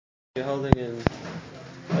We're holding in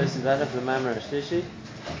Osidadaf the Maimar Shlishi,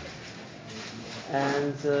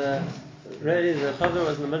 and really the Chavir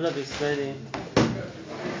was in the middle of explaining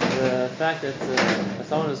the fact that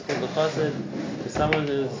someone who's called a Chassid is someone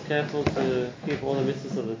who's careful to keep all the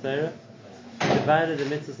mitzvahs of the Torah. He divided the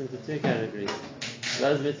mitzvahs into two categories: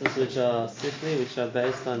 those mitzvahs which are sifli, which are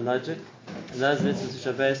based on logic, and those mitzvahs which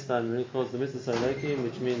are based on what he calls the mitzvahs halokim,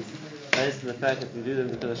 which means based on the fact that we do them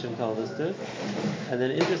because Hashem told us to. And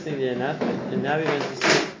then interestingly enough, and now we're going to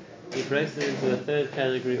see, he breaks it into a third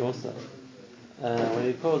category also, when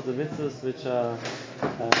he calls the mitzvahs which are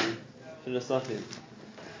philosophic,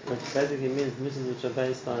 which basically means mitzvahs which are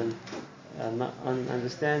based on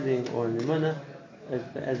understanding or nimunah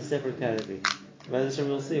as a separate category. But Hashem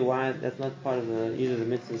will see why that's not part of either the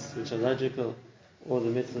mitzvahs which are logical or the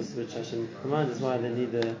mitzvahs which Hashem commands, is why they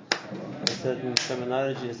need a certain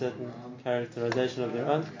terminology, a certain characterization of their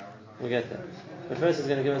own. We'll get there. But first he's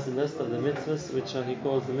going to give us a list of the mitzvahs which he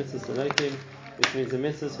calls the mitzvahs halokim, which means the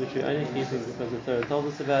mitzvahs which we're only keeping because the Torah told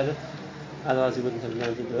us about it, otherwise we wouldn't have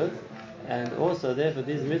known to do it. And also therefore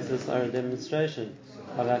these mitzvahs are a demonstration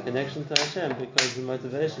of our connection to Hashem, because the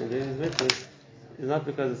motivation of doing these mitzvahs is not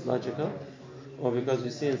because it's logical or because we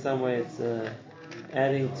see in some way it's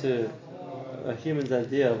adding to a human's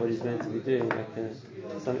idea of what he's meant to be doing, like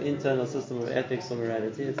some internal system of ethics or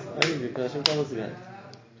morality. It's only because Hashem told us about it.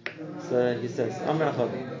 So he says, Amar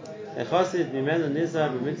Chasid Mimenu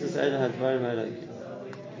Nizar b'mitzvahs Eila Hadvarim Halokim.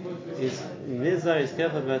 He's Nizar, he's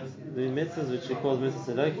careful about the mitzvahs which he calls mitzvahs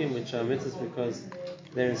Halokim, which are mitzvahs because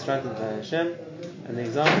they're instructed by Hashem. And the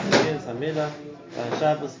examples he gives: Hamila,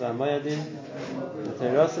 Shabbos, V'Hamoyadim,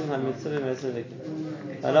 V'Teirasim, HaMitzvahim,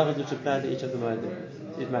 V'Halokim. Halachas which apply to each of the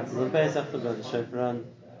moedim. It matters on Pesach, the Shofar on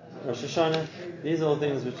Rosh Hashanah. These are all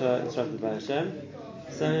things which are instructed by Hashem.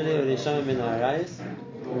 Similarly, Ulishama min ha'arayis,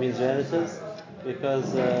 it means relatives,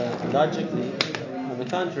 because logically, on the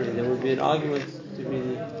contrary, there would be an argument to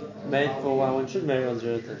be made for why one should marry one's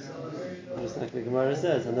relatives. Just like the Gemara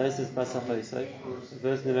says, and this is Pasach Ha'isai, the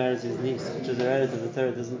person who marries his niece, which is a relative the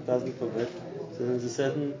Torah doesn't forbid, so there's a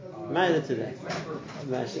certain matter to that.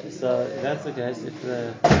 So if that's the case,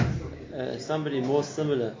 if somebody more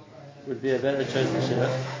similar would be a better choice for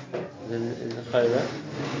Shidduch than in the Chayra,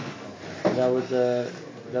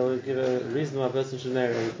 that would give a reason why a person should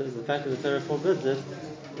marry relatives. The fact that the Torah forbids it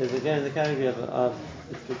is again the category of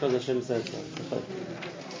it's because Hashem says so.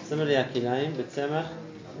 Similarly, Akilayim, B'tzemach,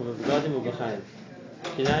 U'B'Bgadim, U'B'Chayim.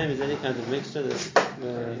 Akilayim is any kind of mixture.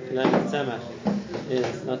 Akilayim B'tzemach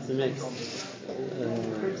is not to mix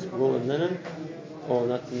wool and linen, or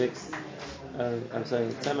not to mix.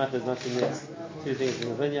 Tzemach is not to mix two things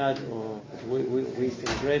in a vineyard, or wheat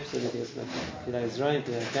and grapes, or anything else like Akilayim Zroim,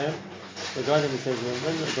 Akilayim Kerem. Regarding it says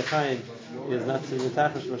B'Chaim is not to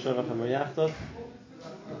mitachash Moshavach HaMoyachtov.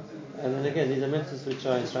 And then again, these are mitzvahs which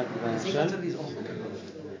are instructed by Hashem.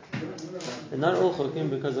 And not all chokim,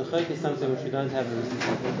 because a chok is something which we don't have a reason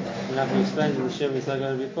for. And like we explained in the Shem we saw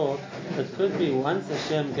before, it could be once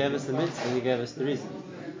Hashem gave us the mitzvah, He gave us the reason.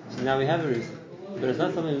 So now we have a reason. But it's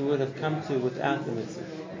not something we would have come to without the mitzvah.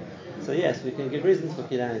 So yes, we can give reasons for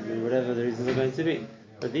kilayim, whatever the reasons are going to be.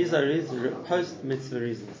 But these are post-mitzvah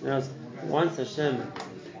reasons. In other words, once Hashem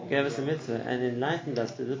gave us a mitzvah and enlightened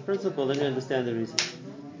us to the principle, then we understand the reason.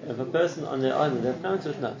 If a person on their own, they've come to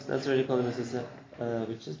it now, that's already called a mitzvah,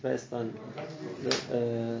 which is based on the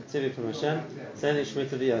tzivik from Hashem, saying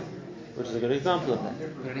Shmita V'Yod, which is a good example of that.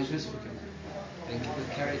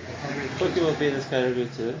 Chukim will be in this category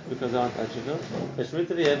too, because they aren't logical. But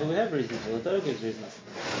Shmita V'Yod, we have reasons for. The Torah gives reasons.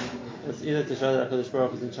 It's either to show that HaKadosh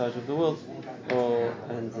Baruch is in charge of the world, so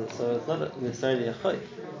it's not necessarily a chayk,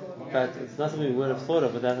 but it's not something we would have thought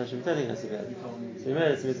of without Hashem telling us about it. So we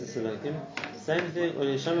made it mitzvah halokim. Same thing, or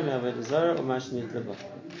yishamim avodah zarah or mashnit leba.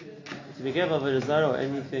 To be given avodah zarah or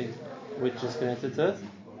anything which is connected to it.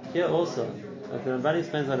 Here also, like the Ramban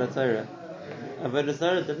explains on the Torah, avodah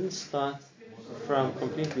zarah didn't start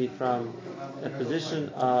completely from a position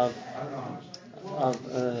of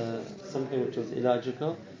something which was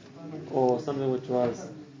illogical, or something which was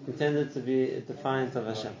intended to be a defiance of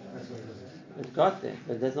Hashem. It got there,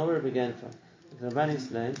 but that's not where it began from. The Ramban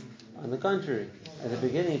explains, on the contrary, at the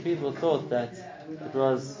beginning people thought that it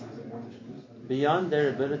was beyond their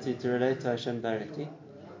ability to relate to Hashem directly,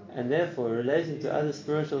 and therefore relating to other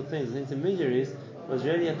spiritual things, intermediaries, was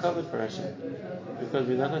really a cover for Hashem, because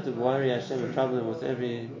we're not going to worry Hashem and trouble Him with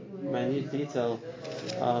every minute detail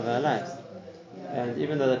of our lives. And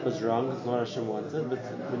even though that was wrong, it's not what Hashem wanted,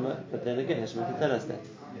 but then again, Hashem can tell us that.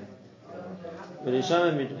 A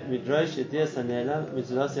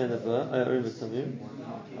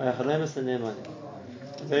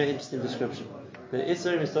very interesting description. The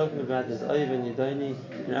Isser is talking about is Oiv and Yidoni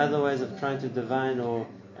and other ways of trying to divine or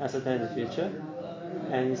ascertain the future.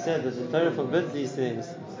 And he said that the Torah forbids these things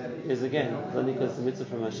is again only because the mitzvah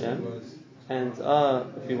from Hashem. And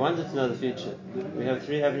if we wanted to know the future, we have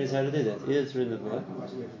three avenues how to do that: either through Nebuah,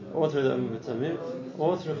 or through the B'Tamim,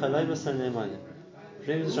 or through Chalaymas and Neimanim.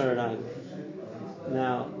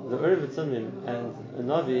 Now, the Urim B'Tamim and a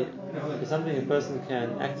Navi is something a person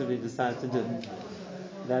can actively decide to do.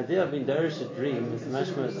 The idea of being Darish a dream is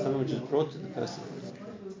mashma, something which is brought to the person.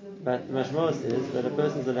 But the mashmos is that a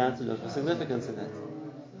person is allowed to look for significance in that.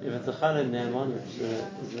 If it's a Chalem Neiman, which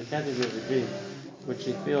is the category of the dream, which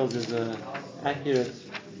he feels is an accurate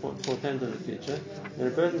portent of the future, then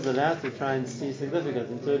a person is allowed to try and see significance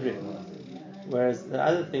into a dream. Whereas the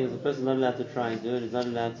other things, a person is not allowed to try and do, and is not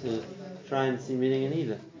allowed to try and see meaning in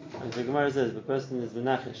either. And the Gemara says, if a person is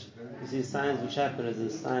menachish, you see signs which happen as a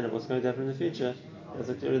sign of what's going to happen in the future, that's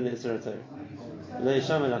included in the Isra Torah.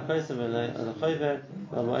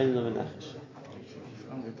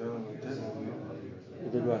 You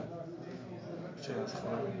did what?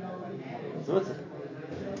 It's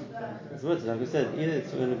mutter. Like we said, either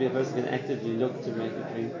it's going to be a person can actively look to make a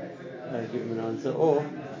dream, give him an answer, or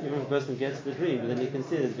even if a person gets the dream, but then he can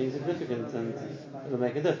see it as being significant and it'll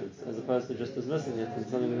make a difference, as opposed to just dismissing it and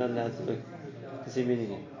something we're not allowed to look to see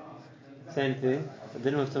meaning in. Same thing,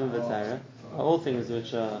 Adin of Tumah B'Tzaira are all things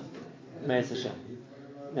which are Meis Hashem.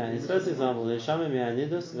 Now, his first example is Shama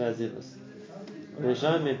Mi'anidus V'Azivus.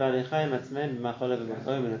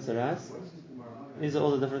 These are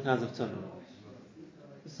all the different kinds of tumah.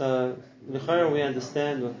 So, l'chayra we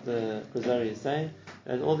understand what the Kuzari is saying,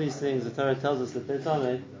 and all these things the Torah tells us that they're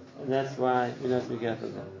tameh, and that's why we have to be careful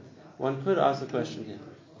of them. One could ask a question here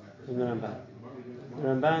from the Ramban. The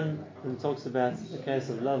Ramban talks about the case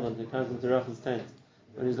of Lavan who comes into Rachel's tent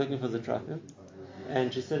when he's looking for the Trachim,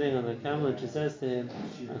 and she's sitting on the camel and she says to him,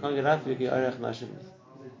 I can't get out for you, ki orech nashim.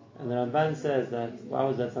 And the Ramban says that why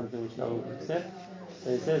was that something which Lavan would accept?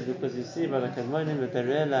 So he says because you see by the Kadmonim that they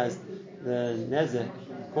realized the nezek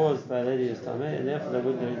caused by a lady who's tameh, and therefore they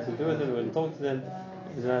wouldn't know anything to do with them, they wouldn't talk to them.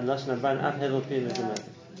 And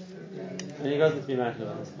he goes into be machil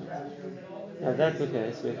at this point. Now if that's the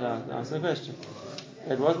case, we can ask the question.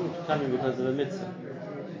 It wasn't coming because of a mitzvah.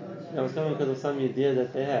 It was coming because of some idea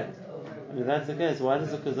that they had. And if that's the case, why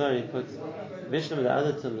does the Kuzari put Vishnu with the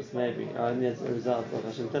other tumas maybe, only as a result of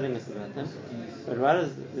Hashem telling us about them? But why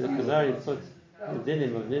does the Kuzari put the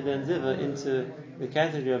dinim of Nida and Ziva into the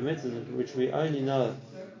category of mitzvahs which we only know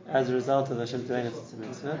as a result of Hashem telling us it's a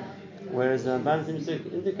mitzvah? Whereas the Ramban seems to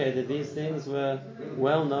indicate that these things were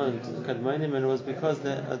well known to the Kadmonim, and it was because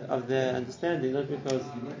of their understanding, not because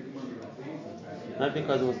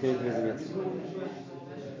it was going to be a mitzvah.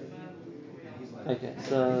 Okay,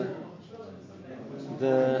 so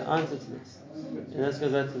the answer to this, and let's go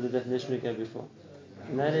back to the definition we gave before,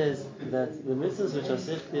 and that is that the mitzvahs which are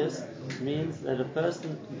sichtius means that a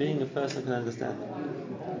person, being a person, can understand them.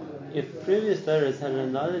 If previous Torahs had a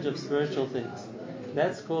knowledge of spiritual things,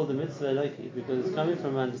 that's called the mitzvah eloki, because it's coming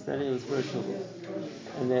from an understanding of the spiritual world.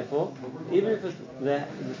 And therefore, even if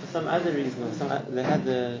for some other reason, or they had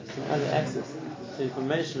some other access to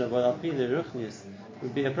information about Alpi, the Ruchnius,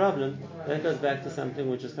 would be a problem, that goes back to something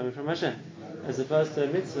which is coming from Hashem, as opposed to a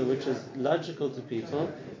mitzvah which is logical to people,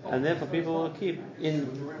 and therefore people will keep in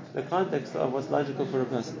the context of what's logical for a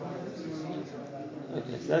person.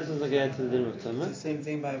 Okay, so that's what's again to the din of Tumah. It's the same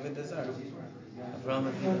thing by Avodah Zarah.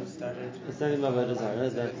 Avraham Avinu started. The same thing by Avodah Zarah,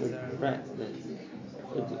 that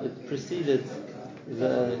it preceded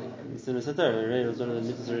the Sunnah Satorah, right? It was one of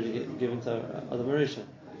the mitzvahs already given to Adam Marisha,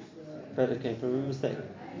 but it came from a mistake.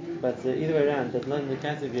 But either way around, that's not in the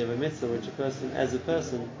category of a mitzvah which a person, as a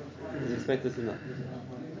person, is expected to know.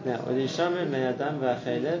 Now,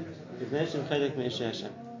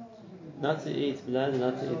 not to eat blood and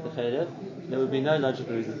not to eat the chaylev, there would be no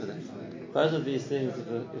logical reason for that. Both of these things,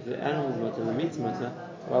 if the animal is mutter, the meat's mutter,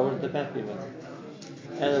 why wouldn't the fat be mutter?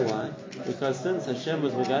 Why? Because since Hashem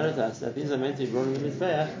was regarded to us that these are meant to be brought in the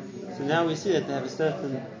mizbeach, so now we see that they have a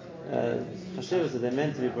certain chashivas that they're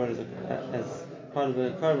meant to be brought as part of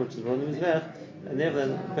the korban which is brought in the mizbeach, and therefore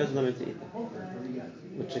the person is not meant to eat them.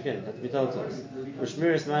 Which again had to be told to us.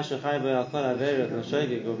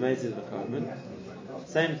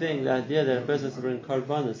 Same thing, the idea that a person has to bring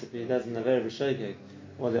korbanos if he doesn't have a b'shogeg,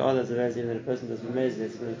 or the others are even that a person doesn't amazing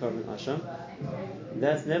has to bring korban asham.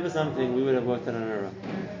 That's never something we would have worked on our own.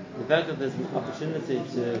 The fact that there's an opportunity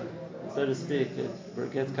to, so to speak,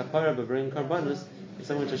 get kapara but bring korbanos is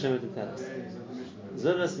something which Hashem would tell us.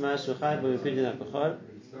 Zulas ma'ashuchai b'mipidin ha'pachar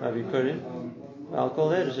b'abikurim I'll call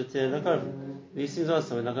that a shetir korban. These things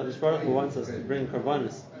also, when HaKadosh Baruch Hu wants us to bring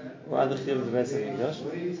korbanos or other chiyuv of the Beis Hamikdash,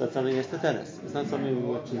 so it's something he has to tell us. It's not something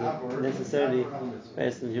which is necessarily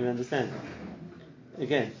based on human understanding.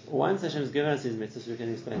 Again, once Hashem has given us these mitzvahs, we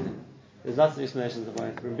can explain them. There's lots of explanations of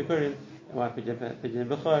why Purim Bikurim, and why Pidyon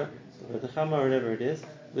Bechor, or the Chama, or whatever it is.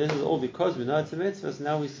 This is all because we know it's a mitzvah, so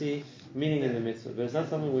now we see meaning in the mitzvah. But it's not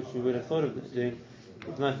something which we would have thought of doing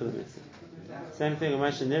if not for the mitzvah. Same thing, when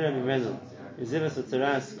a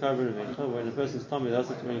person's tummy is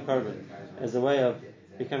also to bring a carbon as a way of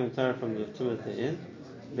becoming Torah from the tumah that they're in.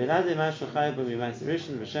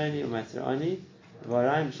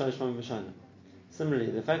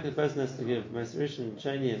 Similarly, the fact that the person has to give Ma'aser Rishon,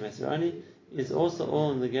 Sheni, and Ma'aser Ani is also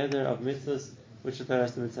all in the gather of mitzvahs which the Torah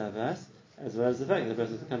has to mitzvah, as well as the fact that the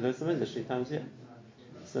person has to come to the mitzvah 3 times a year.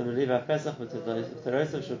 Similarly, Pesach with the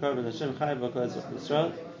Teresav Shukar ben Hashem Chai B'Kodesh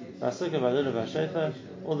Yisrael, V'Asukkah V'Alula V'Shofar,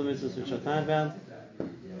 all the mitzvahs which are time bound.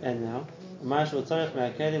 And now, U'Mash V'Tzorech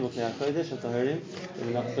Me'Akelim U'Klei HaKodesh HaTaharim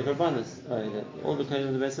U'Melachas HaKorbanos, all the Kelim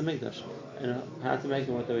of the Beis Hamikdash, and how to make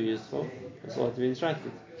them what they were used for. That's all to be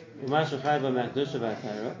instructed. U'Mash V'Chai B'Me'Akdusha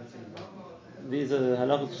V'Atayra. These are the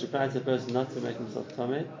halachos which apply to a person not to make himself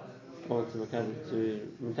tameh, or to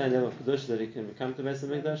maintain a level of kedusha that he can become to Beis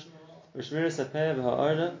Hamikdash. Similarly,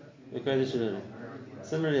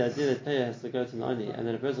 the idea that payah has to go to the ani, and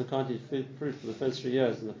that a person can't eat fruit for the first 3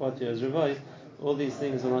 years, and the 4th year is revived, all these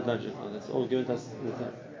things are not logical. That's all given to us in the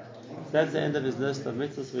Torah. So that's the end of his list of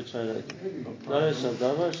mitzvahs which are like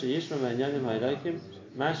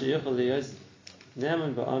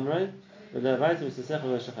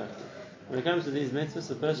when it comes to these mitzvahs,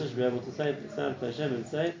 the person should be able to say, stand up to Hashem and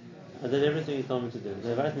say, I did everything He told me to do.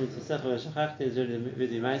 The Levayit mitzvah is really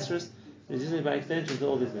the Maestros. He's using it by extension to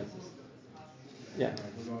all these mitzvahs. Yeah.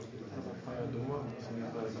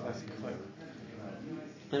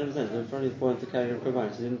 100%. They're probably born to carry a korban.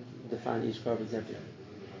 So he didn't define each korban separately.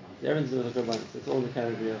 The everything to do with the korban. It's all the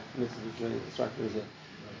category of mitzvahs which were instructed as well.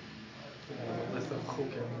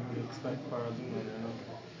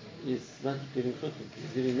 He's not giving chukim.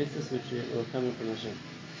 He's giving mitzvahs which are coming from Hashem.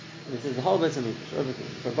 And it says the whole Beis Hamikdash, everything,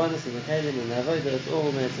 Korbanos and the Kelim and the Avodah, it's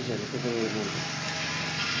all Me'etz Hashem. It's all the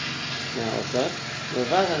now also,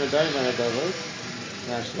 Levad HaNadarim HaNadavos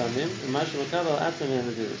HaShlamim U'Mash Mokabal Atzam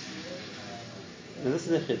HaNadiris. And this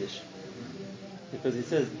is a chiddush, because he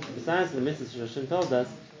says besides the mitzvahs which Hashem told us,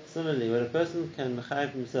 similarly, when a person can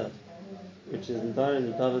mechayev himself, which is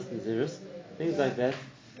Nadarim, Nadavos, Nazirus, things like that,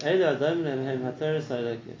 Eilu Adam Lehem HaToros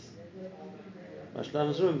HaElokis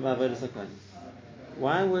V'Shlam Zrum V'Avodas HaKohen.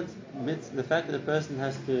 Why would the fact that a person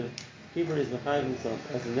has to keep his mechayev himself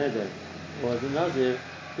as a neder or as a nazir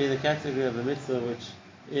be the category of a mitzvah which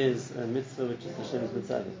is a mitzvah which is Hashem's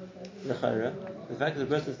mitzvah? The fact that a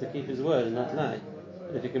person has to keep his word and not lie,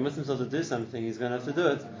 and if he commits himself to do something, he's going to have to do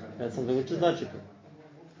it. That's something which is logical.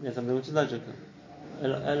 That's something which is logical.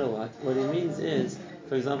 What he means is,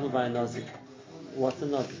 for example, by a nazir. What's a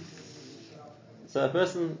nazir? So a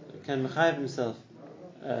person can mechayev himself.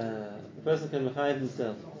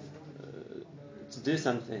 To do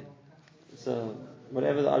something. So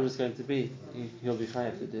whatever the object is going to be, he'll be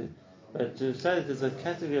chayav to do. But to say that there's a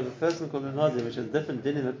category of a person called a nazir which has different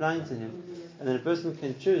dinim applying to him, and then a person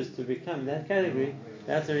can choose to become that category,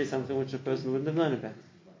 that's already something which a person wouldn't have known about.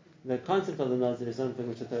 The concept of the nazir is something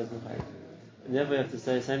which the Torah is mechayev. And therefore you have to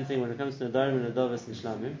say the same thing when it comes to Nadarim and Nadavos and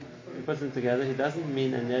Shlamim. He puts them together, he doesn't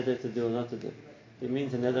mean a neder to do or not to do. He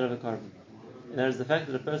means a neder of a carbon. And that is the fact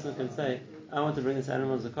that a person can say, I want to bring this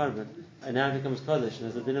animal as a carbon, and now it becomes Kodesh, and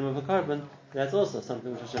as a dinim of a carbon, that's also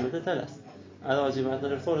something which Hashem would tell us. Otherwise you might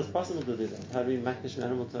not have thought it's possible to do that. How do we makdish an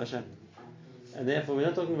animal to Hashem? And therefore we're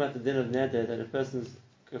not talking about the din of neder, that a person's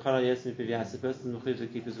kechala yetzim piviyas, a person's mechuyev to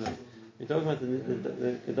keep his word. We're talking about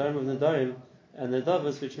the kedarim of Nadarim, and the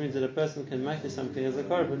davos, which means that a person can makdish something as a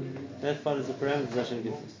carbon, that follows the parameters Hashem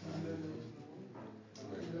gives us.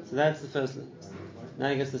 So that's the first list. Now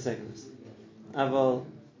he gets the second list. Aval,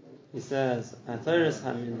 he says, HaToros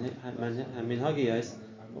HaMinhagiyos,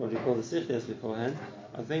 or what we call the Sichiyos beforehand,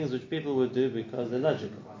 are things which people would do because they're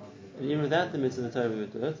logical. And even without the mitzvah of the Torah, we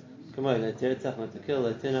would do it. Not to kill,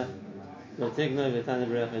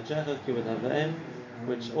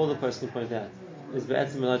 which all the person can point out is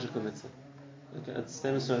be'etzim a logical mitzvah. Okay, it's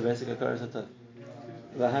famous from a basic Hakaras HaTov.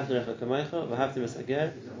 V'ahavti recha kamoicha, v'ahavti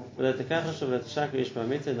misager, v'lo tekachas v'lo teshakar ish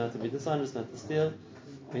ba'mitzvah, not to be dishonest, not to steal.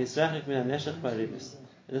 And this is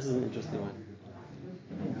an interesting one.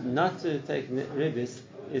 Not to take ribis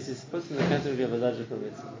is he puts in the category of a logical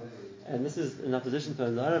mitzvah. And this is in opposition to a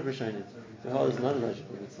lot of Rishonim. The whole is not a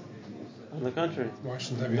logical mitzvah. On the contrary. Why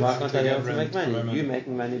can't I be able to make money? You're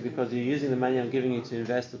making money because you're using the money I'm giving you to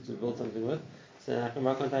invest or to build something with. So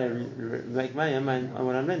why can't I make money on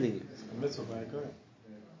what I'm lending you? It's a mitzvah by a kohen.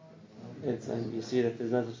 it's you see that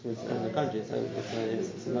there's no such thing in the country, so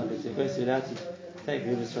it's not good. So of course you're allowed to take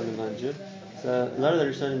ribis from the non-Jew. So a lot of the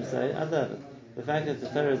Rishonim say, Adab, the fact that the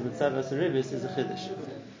Torah is mitzvahs and ribis is a chiddush.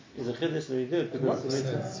 Is a chiddush that we do it because it's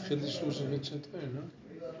a mitzvah. Chiddush was a bit no?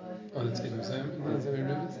 Oh, that's Edom Sam. That's every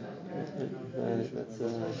ribis.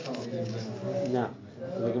 Now,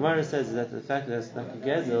 the Gemara says that the fact that it's like a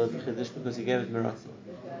gezel is a chiddush because he gave it meratzi.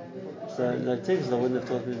 So the Tigzal wouldn't have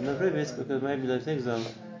taught me no ribis because maybe the Tigzal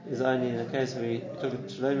is only in a case where he took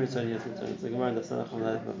it Shalom Ritzoni at the time. So the Gemara does not have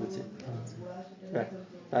that mitzvah. Right.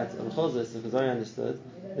 But on Chozos, because I understood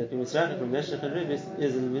that the Mitzrach from Neshech and Ribis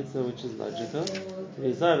is a mitzvah which is logical.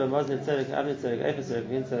 If everyone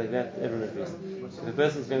agrees. If a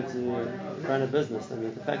person is going to run a business and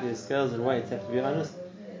the fact that his scales and weights have to be honest,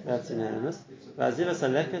 that's unanimous.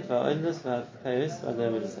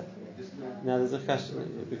 Now there's a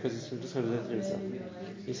question because he's just going to do it himself.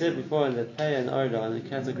 He said before that Pei and Orda are in the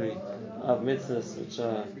category of mitzvahs which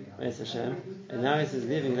are Meis Hashem, and now he says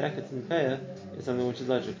leaving Leket and Pei is something which is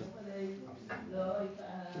logical.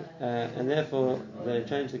 And therefore they're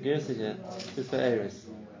trying to give us here to Pe'eris.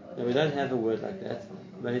 Now we don't have a word like that,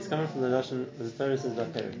 but it's coming from the Lashon, the Torah says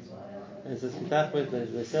Vaperis. And it says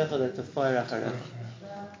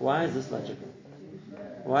why is this logical?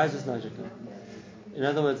 Why is this logical? In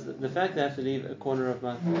other words, the fact that I have to leave a corner of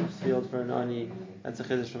my field for an ani, that's a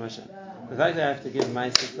chiddush from Hashem. The fact that I have to give my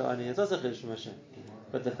stick to ani, it's also a chiddush from Hashem.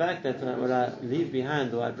 But the fact that what I leave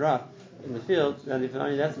behind or I drop in the field, that I leave an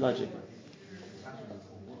ani, that's logical.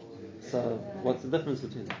 So, what's the difference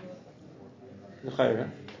between them? The chayra,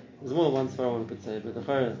 there's more than one svara one could say, but the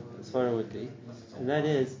chayra, the svara would be, and that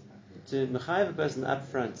is to mechayiv a person up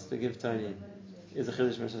front to give to ani is a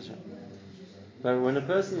chiddush from Hashem. But when a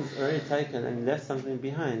person's already taken and left something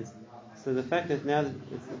behind, so the fact that now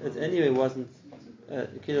it anyway wasn't, let's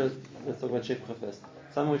talk about shikha first,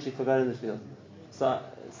 something which he forgot in the field. So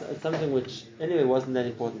it's something which anyway wasn't that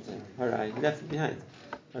important to him. Alright, he left it behind.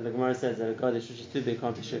 And the Gemara says that a Gadish which is too big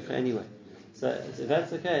can't be shikha anyway. So if that's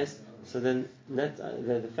the case, so then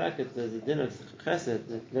the fact that there's a din of chesed,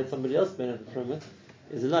 that let somebody else benefit from it,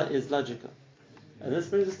 is logical. And this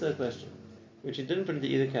brings us to a question, which he didn't put into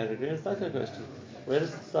either category. It's like a question. Where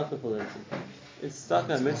does tzedakah fall into? Is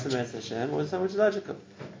tzedakah mitzvah Meis Hashem, or is something which is logical?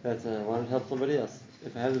 That I want to help somebody else.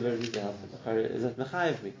 If I have the ability to help, is it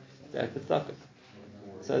mechayiv me to act with tzedakah?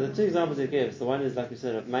 So the two examples he gives, the one is like we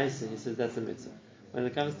said of Maisa, he says that's a mitzvah. When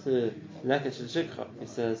it comes to leket shel shikha, he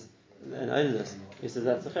says, and oilus, he says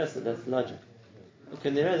that's a chesed, that's logic.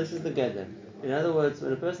 This is the gedder. In other words,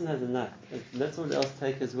 when a person has a knife, let someone else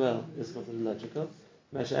take as well, is considered logical.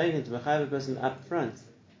 Masha'ayim to mechayiv a person up front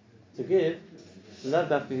to give, love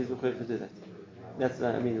that because we're to do that. That's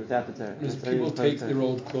without the Torah. People take their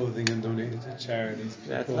old clothing and donate it to charities.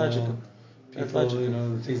 That's logical. That's logical.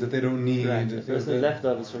 The things that they don't need. Right. If there's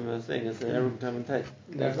leftovers from a thing, and so everyone can come and take.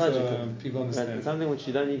 That's logical. People understand. But something which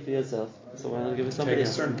you don't need for yourself, so why not give it to somebody else?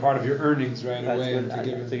 Take a certain part of your earnings away and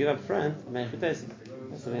to give up front, that's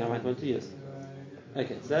something I might want to use.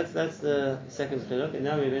 Okay, so that's the second chiluk, and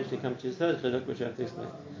now we eventually come to the third chiluk, which we have to explain.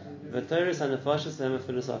 The Torahs and the nefashos and the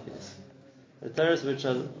philosophies. The Torahs which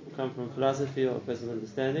come from philosophy or personal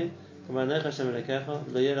understanding. These are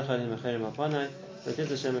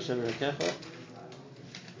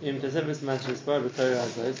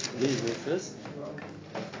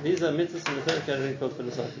mitzvahs in the third category called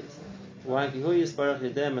philosophies. Why?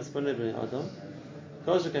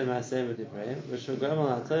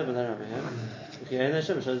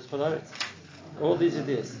 All these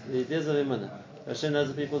ideas, the ideas of Emunah. Hashem knows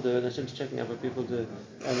what people do, and Hashem's checking up what people do,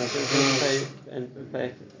 and Hashem's going to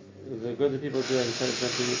pay the good that people do, and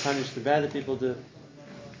Hashem's going to punish the bad that people do.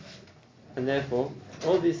 And therefore,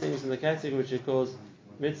 all these things in the category which he calls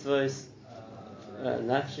mitzvahs,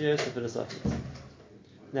 nafshiyos, and philosophies.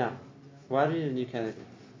 Now, why do we need a new category?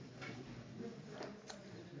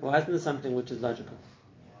 Why isn't there something which is logical?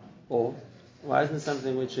 Or, why isn't there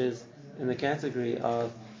something which is in the category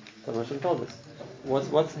of what Hashem told us?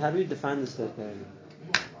 How do we define this third category?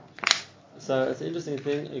 So it's an interesting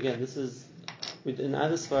thing. Again, this is in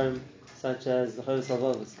other svarim, such as the Chovos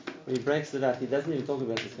HaLevavos, when he breaks it up, he doesn't even talk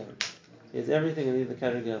about this category. He has everything in either the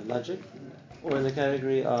category of logic or in the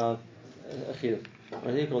category of achiluf.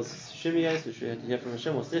 When he calls shimiyos, which we had to hear from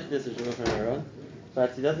Hashem, or sichnis, which we hear from our own,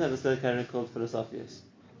 but he doesn't have a third category called philosophios,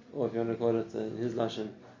 or if you want to call it his lashon,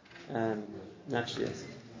 nafshiyos.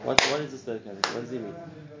 What is this third category? What does he mean?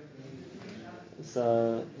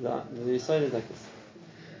 So the Yisod is like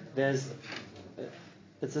this.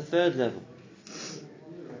 It's a third level,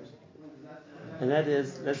 and that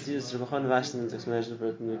is, let's use Rabbi Chana Vashtin's explanation for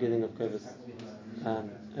it in the beginning of Kovis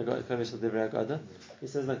Divrei Agada. He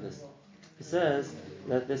says like this: He says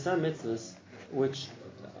that there's some mitzvahs which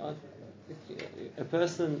a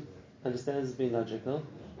person understands as being logical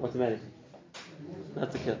automatically.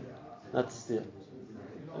 Not to kill, not to steal.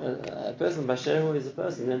 A person, Bashehu, is a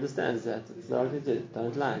person who understands that. It's the right thing to do.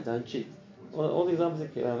 Don't lie, don't cheat. All the examples of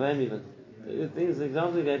Avayim even. The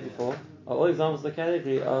examples we gave before are all examples of the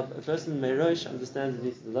category of a person Meirosh understands that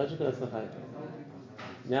it's the logical, that's the chayv.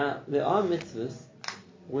 Now, there are mitzvahs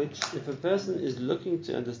which, if a person is looking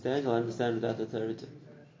to understand, he'll understand without the Torah too.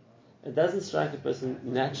 It doesn't strike a person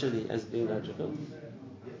naturally as being logical,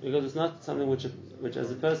 because it's not something which as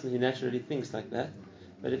a person he naturally thinks like that.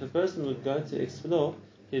 But if a person would go to explore,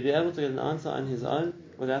 he'd be able to get an answer on his own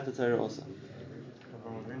without the Torah also.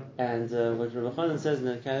 And what Rabbi Chanan says in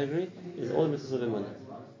that category is all mitzvahs of emunah.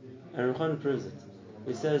 And Rabbi Chanan proves it.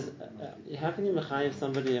 He says, how can you mechayiv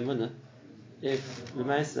somebody emunah if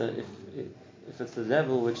it's the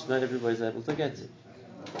level which not everybody is able to get to?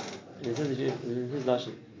 And he says in his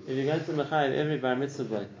lashon, if you're going to mechayiv every bar mitzvah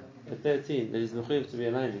boy at 13 that is mechayiv to be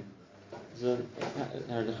a minor, so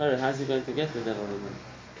how's he going to get to the level of emunah?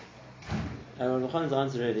 And Rabbi Chanan's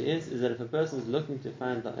answer really is that if a person is looking to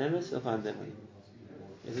find the emes, he'll find the emunah.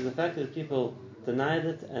 It is the fact that people denied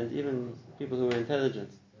it, and even people who were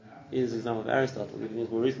intelligent, here's an example of Aristotle, we can use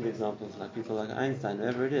more recent examples like people like Einstein,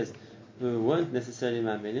 whoever it is, who weren't necessarily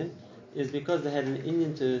ma'aminim, is because they had an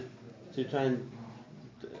inyan to try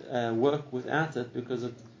and work without it, because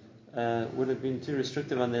it would have been too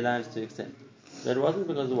restrictive on their lives to accept. That it wasn't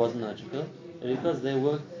because it wasn't logical, but because they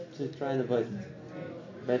worked to try and avoid it.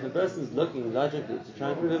 But if a person is looking logically to try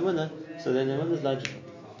and prove emunah, so then emunah is logical.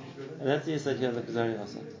 And that's the Yisod here of the Kuzari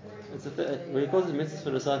also. When he calls it mitzvahs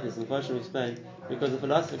philosophies, and Farshim explained, because the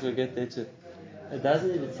philosopher could get there too. It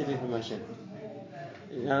doesn't need a tzivui from Hashem.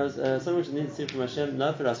 Someone which needs a tzivui from Hashem,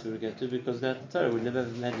 no philosopher would get to, because that the Torah would never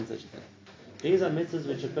have imagined such a thing. These are mitzvahs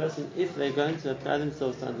which a person, if they're going to apply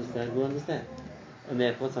themselves to understand, will understand. And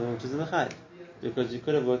therefore something which is in the chayv, because you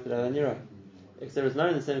could have worked it out on your own. Except it's not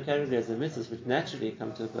in the same category as the mitzvahs which naturally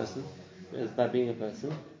come to a person, as by being a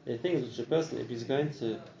person. They're things which a person, if he's going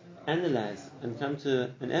to analyze and come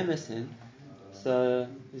to an emes in, so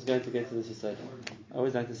he's going to get to this Yisod. I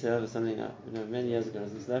always like to say over something, many years ago, I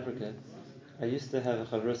was in South Africa, I used to have a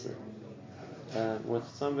chavrusa with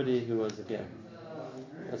somebody who was a ger.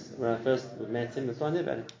 When I first met him, before I knew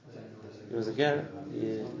about him. He was a ger,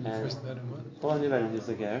 before I knew about him, he was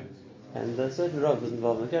a ger, and a certain Rav was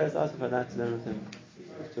involved in the ger, so I asked if I'd like to learn with him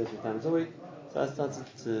 2 or 3 times a week. So I started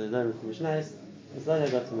to learn with him Mishnayos, and slowly I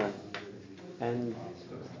got to know him. And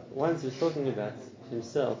once he was talking about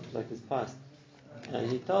himself, like his past,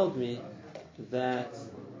 and he told me that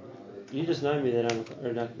you just know me that I'm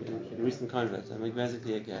a recent convert. I'm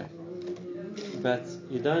basically a ger, but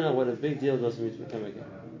you don't know what a big deal it was for me to become a ger.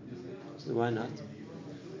 So why not?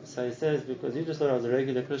 So he says, because you just thought I was a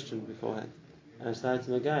regular Christian beforehand, and I started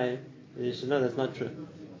to a guy that you should know that's not true.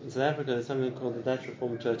 In South Africa, there's something called the Dutch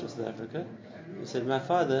Reformed Church of South Africa. He said my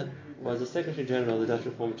father was the Secretary General of the Dutch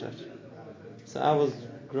Reformed Church. So I was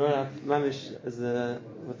growing up mamish with the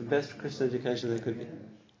best Christian education there could be.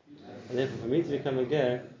 And therefore, for me to become a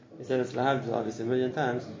ger, he said it's lahavdil, obviously, 1,000,000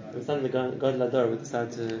 times, and suddenly God Lador would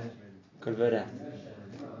decide to convert out.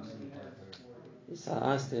 So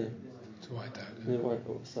I asked him, what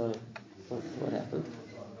happened?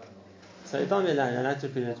 So he told me a line, and I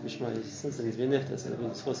took it into Mishmah, since he's been nifta, so he's been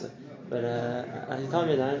discussed. But he told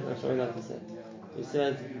me a line, I'm sure not to say. He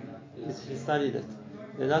said, he studied it.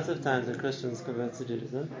 There are lots of times that Christians convert to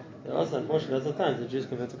Judaism. There are also, unfortunately, lots of times that Jews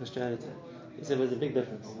convert to Christianity. He said there's a big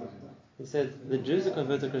difference. He said the Jews who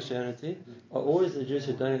convert to Christianity are always the Jews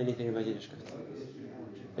who don't know anything about Yiddishkeit.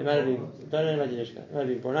 They might have don't know about Yiddishkeit. They might have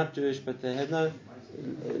been born up Jewish, but they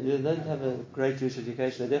don't have a great Jewish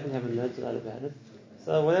education. They definitely haven't learned a lot about it.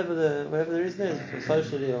 So whatever the reason is,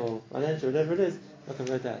 socially or financially, whatever it is, they'll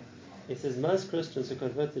convert out. He says most Christians who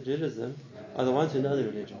convert to Judaism are the ones who know the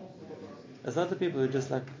religion. It's not the people who just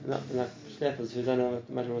like shleppers who don't know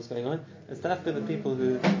much of what's going on. It's definitely the people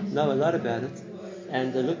who know a lot about it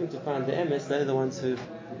and they're looking to find the emes. They're the ones who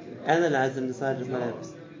analyze and decide it's not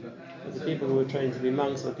emes. It's the people who were trained to be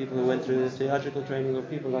monks, or people who went through theological training, or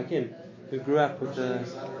people like him who grew up with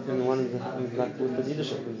with the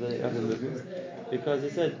leadership of the movement. Because he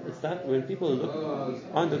said it's that when people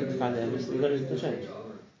aren't looking to find the emes, they're looking to change.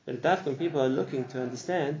 But that when people are looking to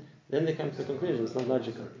understand, then they come to a conclusion. It's not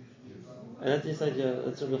logical. And that's Yisod here,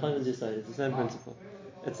 that's Rabbi Chanan's Yisod, it's the same principle.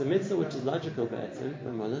 It's a mitzvah which is logical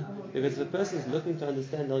because if a person is looking to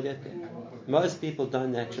understand, they'll get there. Most people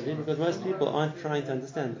don't naturally, because most people aren't trying to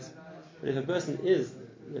understand this. But if a person is,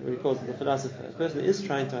 we call it the philosopher, if a person is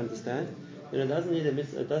trying to understand, then it doesn't need a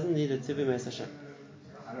mitzvah, it doesn't need a tzivui me'es Hashem.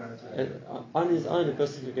 On his own, a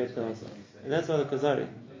person could get Tavasa. And that's why the Kuzari,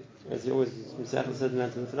 as he always said in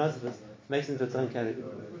the philosophers, makes it into its own category.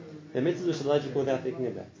 The mitzvahs which are logical without thinking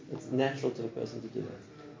about it. It's natural to a person to do that.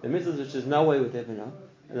 The mitzvahs which is no way would ever know,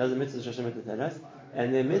 and those are mitzvahs which Hashem had to tell us.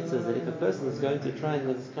 And they're mitzvahs that if a person is going to try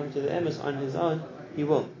and come to the emes on his own, he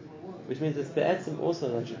will. Which means it's be'etzim also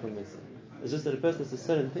a logical mitzvah. It's just that a person has to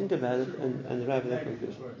sit and think about it and arrive at that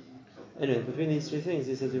conclusion. Anyway, between these three things,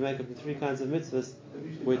 he says we make up the three kinds of mitzvahs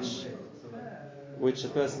which a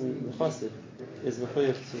person, the chassid, is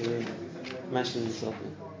mechuyev to mashing himself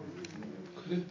in.